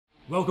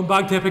Welcome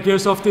back to Epic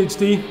Airsoft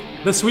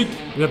HD. This week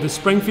we have the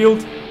Springfield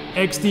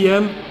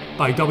XDM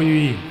by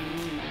WE.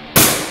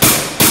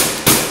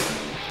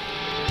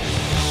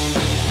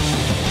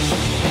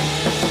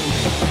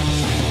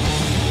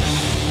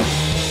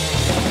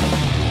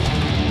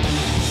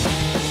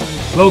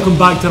 Welcome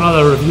back to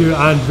another review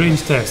and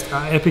range test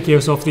at Epic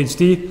Airsoft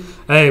HD.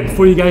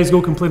 Before you guys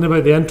go complaining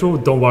about the intro,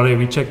 don't worry,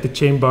 we checked the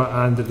chamber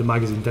and the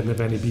magazine didn't have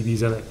any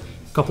BBs in it.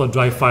 A couple of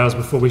dry fires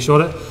before we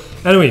shot it.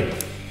 Anyway,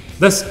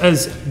 this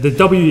is the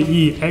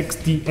WE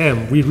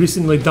XDM. We've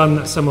recently done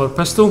a similar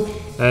pistol,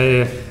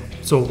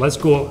 so let's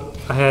go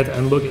ahead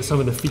and look at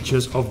some of the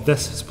features of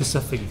this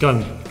specific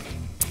gun.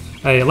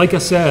 Like I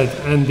said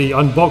in the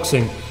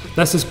unboxing,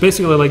 this is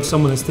basically like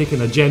someone has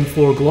taken a Gen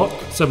 4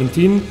 Glock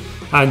 17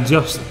 and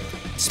just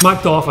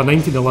smacked off a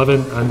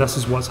 1911, and this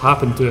is what's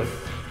happened to it.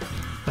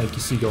 Thank you,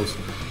 seagulls.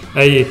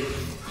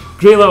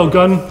 Great little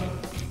gun,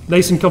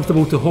 nice and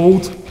comfortable to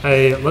hold.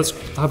 Let's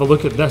have a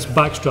look at this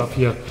back strap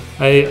here.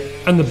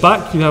 In the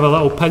back you have a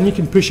little pin you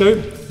can push out.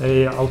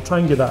 I'll try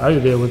and get that out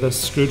of there with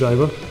this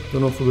screwdriver.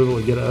 Don't know if we'll be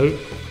able to get it out.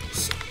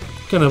 It's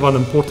kind of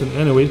unimportant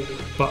anyway,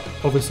 but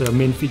obviously a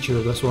main feature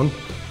of this one.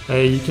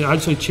 You can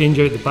actually change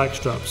out the back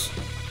straps,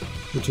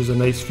 which is a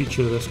nice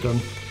feature of this gun.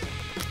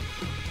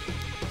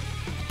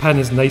 Pin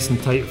is nice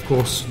and tight, of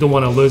course. You don't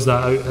want to lose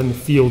that out in the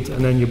field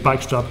and then your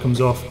back strap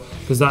comes off,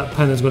 because that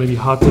pin is going to be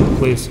hard to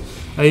replace.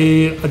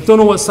 I don't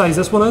know what size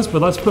this one is,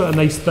 but let's put a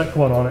nice thick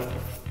one on it.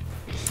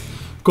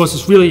 Of course,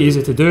 it's really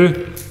easy to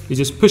do. You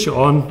just push it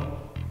on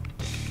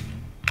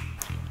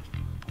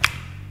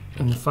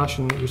in the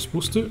fashion that you're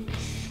supposed to.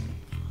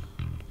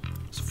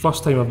 It's the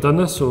first time I've done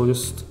this, so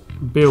just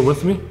bear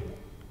with me.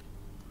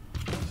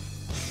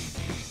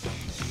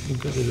 We'll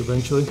get it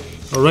eventually.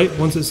 Alright,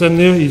 once it's in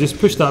there, you just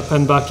push that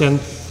pin back in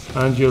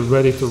and you're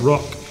ready to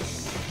rock.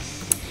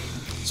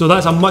 So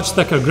that's a much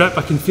thicker grip.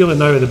 I can feel it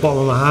now at the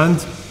bottom of my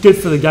hand. Good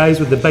for the guys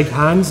with the big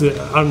hands that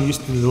aren't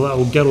used to the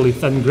little girly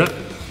thin grip.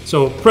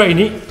 So pretty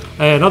neat.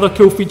 Another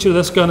cool feature of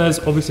this gun is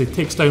obviously it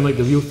takes down like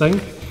the real thing.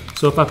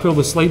 So if I pull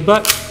the slide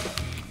back,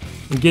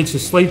 engage the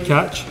slide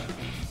catch,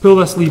 pull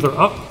this lever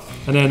up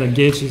and then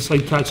engage the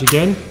slide catch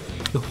again,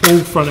 the whole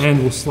front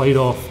end will slide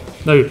off.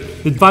 Now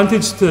the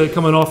advantage to it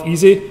coming off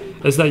easy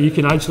is that you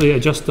can actually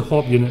adjust the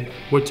hop unit,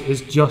 which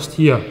is just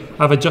here.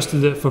 I've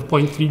adjusted it for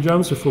 0.3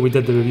 grams before we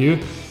did the review,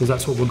 because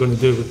that's what we're going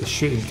to do with the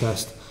shooting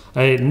test.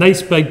 A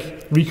nice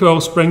big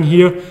recoil spring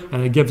here,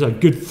 and it gives a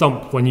good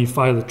thump when you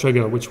fire the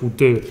trigger, which we'll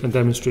do and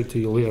demonstrate to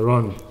you later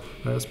on.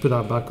 Right, let's put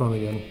that back on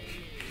again.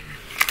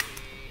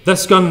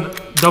 This gun,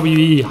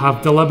 WE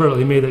have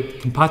deliberately made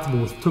it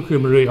compatible with Tokyo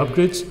Marui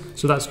upgrades,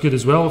 so that's good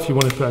as well. If you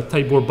want to put a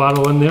tight bore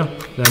barrel in there,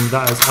 then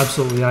that is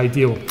absolutely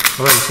ideal. Alright,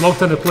 it's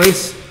locked into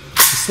place.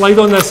 The slide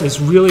on this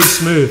is really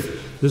smooth.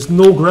 There's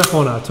no grip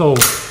on it at all,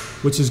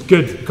 which is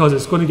good because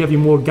it's going to give you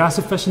more gas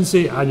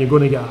efficiency and you're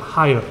going to get a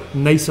higher,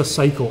 nicer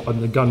cycle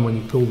on the gun when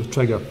you pull the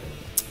trigger.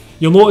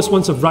 You'll notice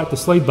once I've racked the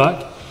slide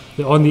back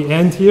that on the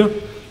end here,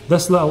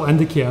 this little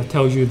indicator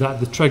tells you that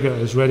the trigger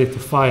is ready to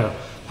fire.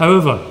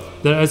 However,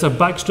 there is a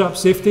backstrap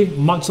safety,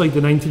 much like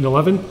the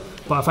 1911,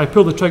 but if I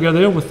pull the trigger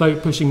there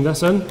without pushing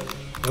this in,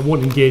 it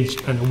won't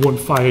engage and it won't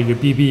fire your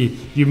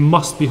BB. You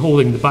must be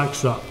holding the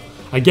backstrap.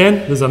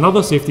 Again, there's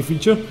another safety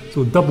feature,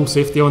 so double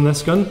safety on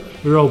this gun.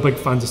 We're all big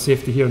fans of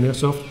safety here in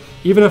Airsoft.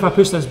 Even if I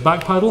push this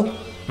back paddle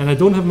and I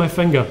don't have my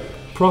finger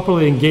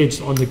properly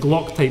engaged on the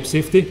Glock type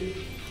safety,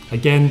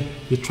 again,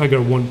 the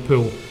trigger won't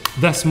pull.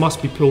 This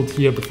must be pulled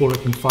here before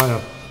it can fire.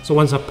 So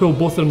once I pull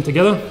both of them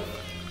together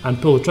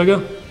and pull the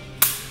trigger,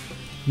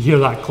 you hear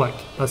that click.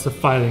 That's the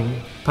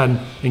firing pin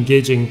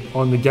engaging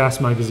on the gas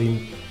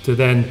magazine to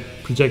then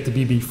project the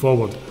BB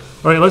forward.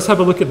 Alright, let's have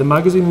a look at the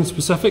magazine in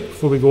specific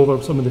before we go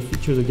over some of the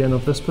features again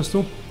of this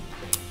pistol.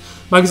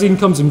 Magazine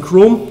comes in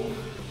chrome,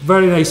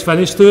 very nice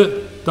finish to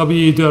it.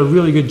 WE do a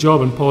really good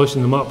job in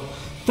polishing them up.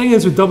 Thing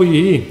is with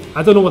WE,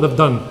 I don't know what they've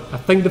done. I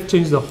think they've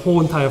changed the whole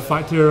entire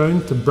factory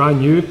around to brand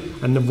new,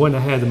 and they've went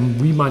ahead and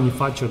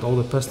remanufactured all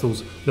the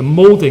pistols. The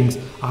mouldings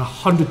are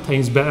 100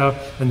 times better,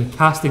 and the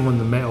casting on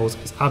the metals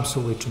is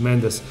absolutely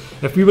tremendous.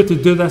 If we were to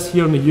do this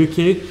here in the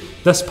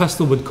UK, this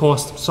pistol would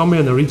cost somewhere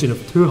in the region of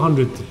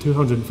 £200 to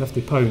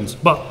 £250.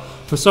 But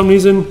for some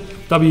reason,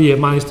 WE have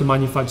managed to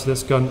manufacture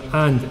this gun,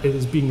 and it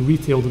is being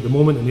retailed at the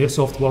moment in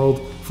Airsoft World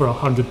for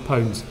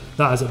 £100.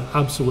 That is an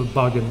absolute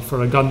bargain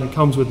for a gun that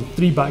comes with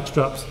 3 back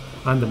straps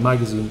and a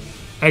magazine.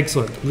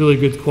 Excellent, really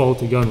good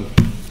quality gun.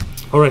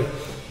 Alright,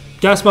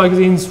 gas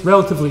magazines,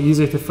 relatively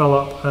easy to fill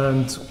up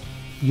and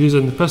use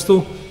in the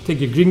pistol. Take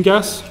your green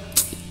gas,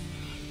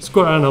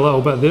 squirt it in a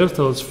little bit there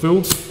till it's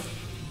full.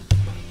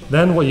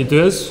 Then what you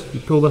do is, you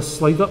pull this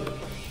slide up,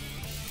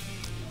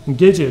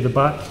 engage it at the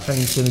back, and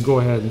you're going to go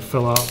ahead and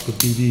fill it up with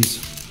BBs.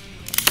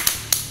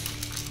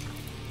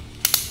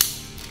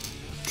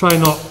 Try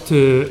not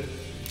to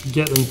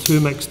get them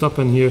too mixed up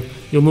in here.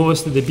 You'll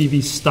notice that the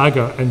BBs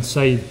stagger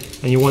inside,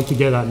 and you want to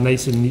get that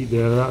nice and neat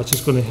there. That's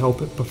just going to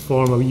help it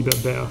perform a wee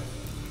bit better.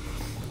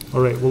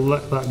 Alright, we'll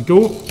let that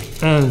go,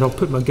 and I'll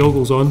put my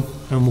goggles on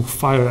and we'll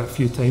fire it a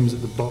few times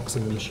at the box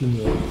in the machine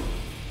there.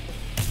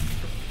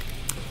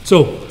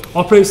 So,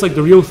 operates like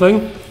the real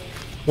thing.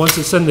 Once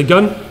it's in the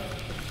gun,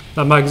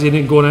 that magazine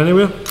ain't going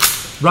anywhere.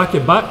 Rack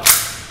it back,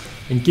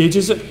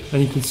 engages it,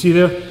 and you can see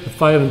there, the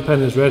firing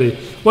pin is ready.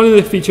 One of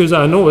the features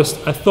that I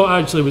noticed, I thought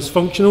actually was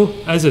functional,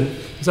 isn't.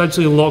 It's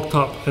actually locked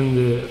up in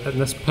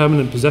this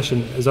permanent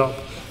position, is up.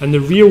 And the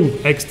real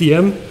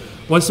XDM,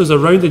 once there's a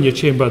round in your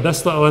chamber,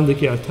 this little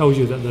indicator tells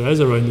you that there is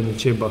a round in the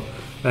chamber.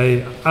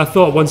 I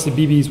thought once the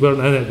BBs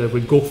weren't in it, it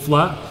would go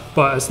flat,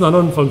 but it's not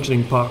an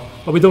unfunctioning part.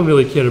 But we don't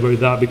really care about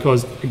that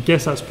because I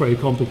guess that's pretty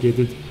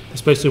complicated,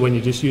 especially when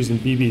you're just using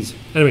BBs.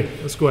 Anyway,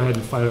 let's go ahead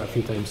and fire it a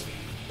few times.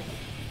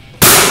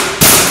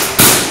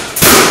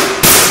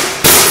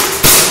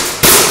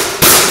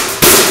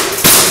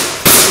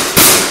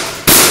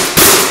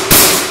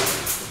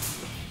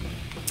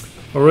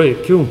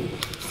 Alright, cool.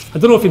 I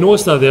don't know if you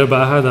noticed that there,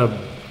 but I had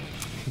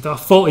a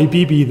faulty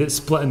BB that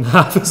split in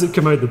half as it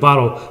came out the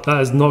barrel. That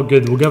is not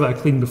good. We'll give it a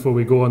clean before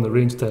we go on the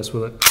range test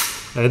with it.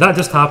 That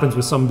just happens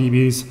with some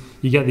BBs.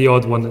 You get the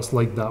odd one that's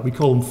like that. We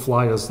call them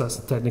flyers, that's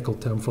the technical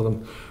term for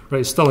them.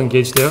 Right, still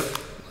engaged there.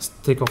 Let's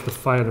take off the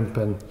firing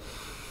pin.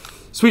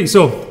 Sweet,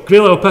 so great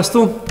little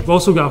pistol. We've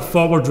also got a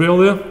forward rail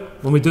there.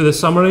 When we do the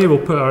summary,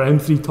 we'll put our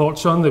M3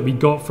 torch on that we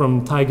got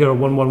from Tiger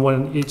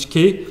 111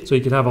 HK, so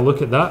you can have a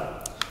look at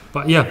that.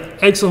 But yeah,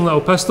 excellent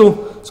little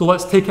pistol. So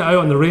let's take it out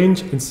on the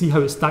range and see how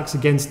it stacks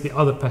against the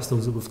other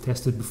pistols that we've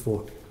tested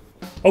before.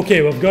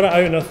 Okay, we've got it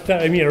out in a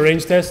 30-metre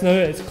range test now.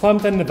 It's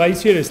clamped in the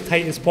vise here as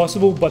tight as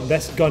possible, but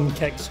this gun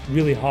kicks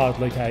really hard,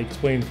 like I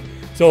explained.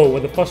 So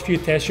with the first few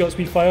test shots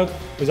we fired,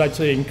 it was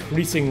actually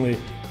increasingly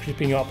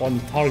creeping up on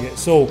the target.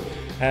 So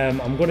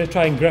I'm going to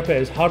try and grip it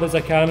as hard as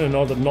I can in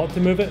order not to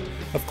move it.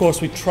 Of course,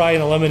 we try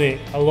and eliminate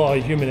a lot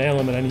of human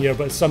element in here,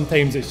 but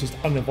sometimes it's just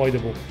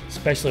unavoidable,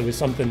 especially with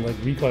something like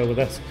recoil with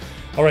this.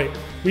 Alright,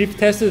 we've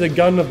tested a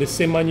gun of the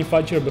same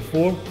manufacturer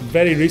before,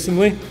 very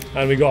recently,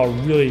 and we got a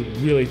really,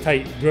 really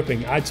tight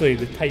gripping, actually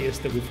the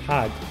tightest that we've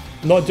had.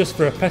 Not just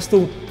for a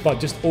pistol,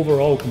 but just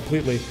overall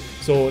completely.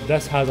 So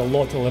this has a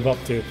lot to live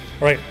up to.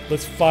 Alright,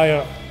 let's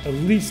fire at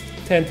least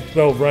 10 to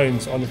 12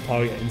 rounds on the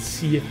target and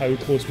see how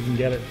close we can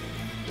get it.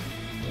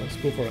 Let's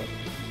go for it.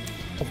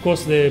 Of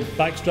course, the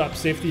backstrap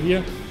safety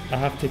here, I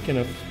have to kind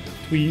of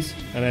tweeze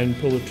and then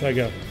pull the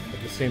trigger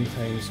at the same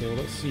time. So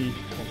let's see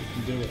what we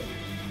can do with it.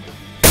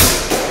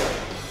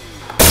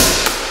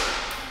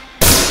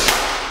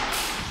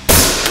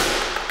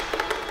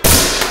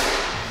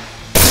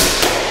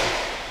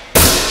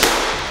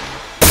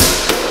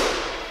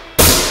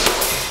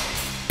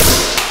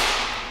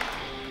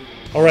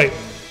 Alright,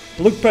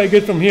 looked pretty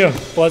good from here,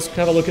 but let's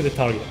have a look at the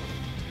target.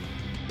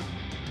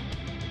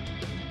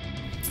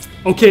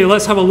 Okay,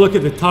 let's have a look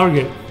at the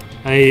target.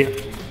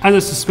 As I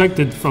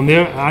suspected from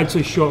there, I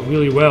actually shot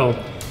really well.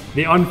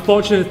 The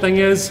unfortunate thing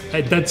is,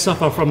 it did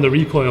suffer from the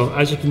recoil.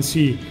 As you can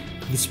see,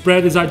 the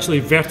spread is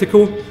actually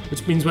vertical,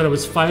 which means when I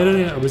was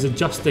firing it, I was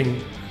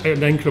adjusting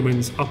in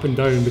increments up and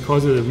down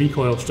because of the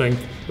recoil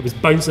strength. It was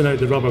bouncing out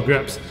the rubber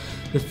grips.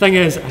 The thing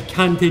is, I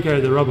can't take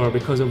out the rubber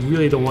because I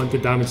really don't want to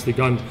damage the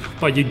gun,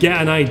 but you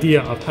get an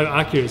idea of how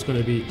accurate it's going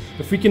to be.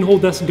 If we can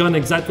hold this gun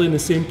exactly in the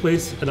same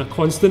place in a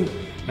constant,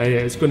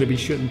 it's going to be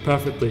shooting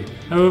perfectly.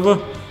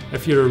 However,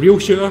 if you're a real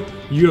shooter,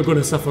 you are going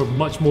to suffer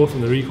much more from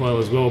the recoil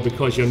as well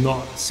because you're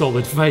not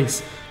solid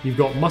vise. You've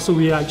got muscle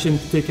reaction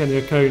to take into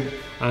account,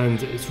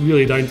 and it's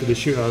really down to the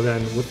shooter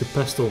then with the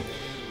pistol.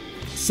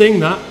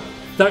 Saying that,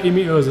 30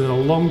 metres is a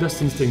long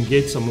distance to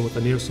engage someone with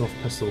an airsoft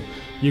pistol.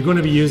 You're going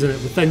to be using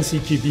it within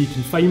CQB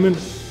confinement,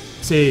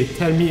 say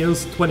 10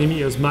 metres, 20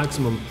 metres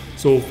maximum.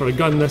 So for a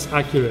gun this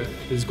accurate,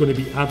 it's going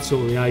to be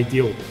absolutely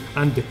ideal.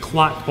 And the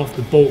clack off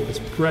the bolt is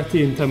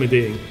pretty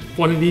intimidating. If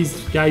one of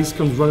these guys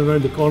comes running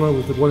around the corner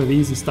with one of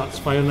these and starts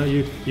firing at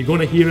you, you're going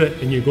to hear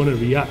it and you're going to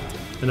react.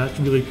 And that's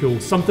really cool.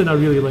 Something I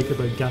really like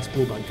about gas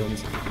blowback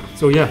guns.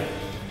 So yeah,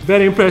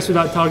 very impressed with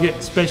that target,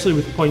 especially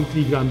with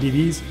 0.3 gram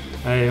BBs.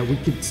 We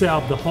could set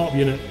up the hop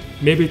unit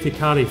maybe to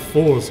carry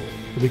 4s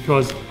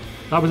because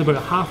that was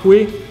about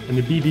halfway and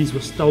the BBs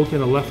were still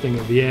kind of lifting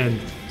at the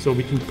end. So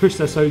we can push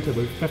this out to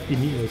about 50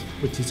 metres,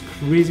 which is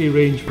crazy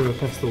range for a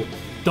pistol.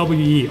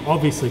 WE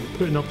obviously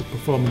putting up the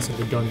performance of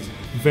the guns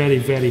very,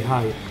 very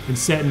high and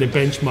setting the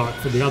benchmark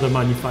for the other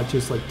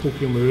manufacturers like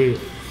Tokyo Marui.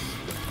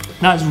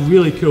 That's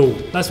really cool.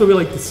 That's what we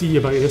like to see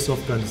about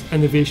airsoft guns.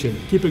 Innovation.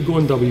 Keep it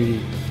going, WE.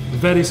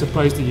 Very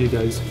surprised at you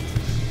guys.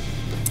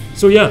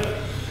 So yeah,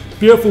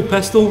 beautiful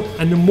pistol,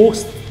 and the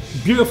most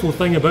beautiful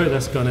thing about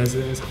this gun is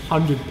it is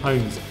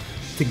 £100.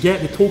 To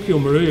get the Tokyo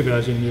Marui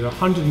version, you're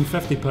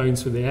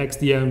 £150 for the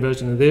XDM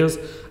version of theirs,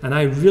 and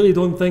I really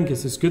don't think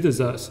it's as good as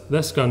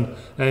this gun.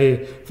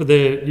 You're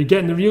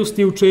getting the real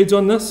steel trades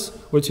on this,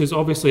 which is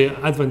obviously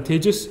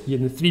advantageous. You're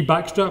getting the 3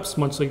 backstraps,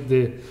 much like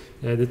the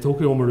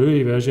Tokyo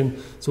Marui version.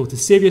 So to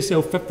save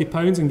yourself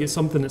 £50 and get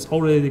something that's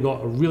already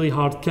got a really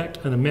hard kick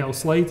and a metal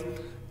slide,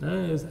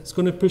 it's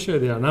going to push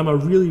out there. And I'm a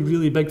really,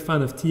 really big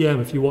fan of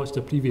TM if you watched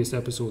the previous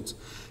episodes.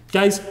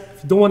 Guys, if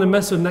you don't want to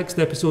miss our next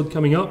episode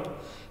coming up,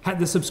 hit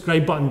the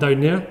subscribe button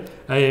down there.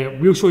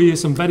 We'll show you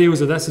some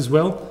videos of this as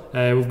well.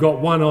 We've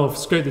got one of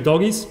Scout the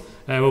Doggies,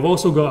 We've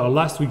also got our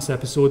last week's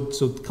episode,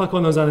 so click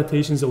on those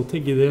annotations, it will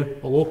take you there.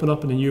 It'll open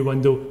up in a new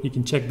window, you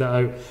can check that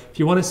out. If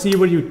you want to see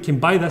where you can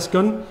buy this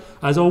gun,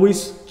 as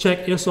always,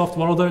 check Airsoft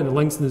World out, and the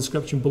link's in the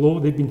description below.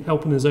 They've been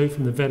helping us out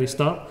from the very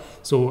start,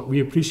 so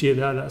we appreciate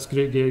that. That's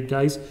great,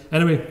 guys.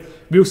 Anyway,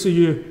 we'll see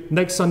you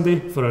next Sunday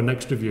for our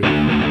next review.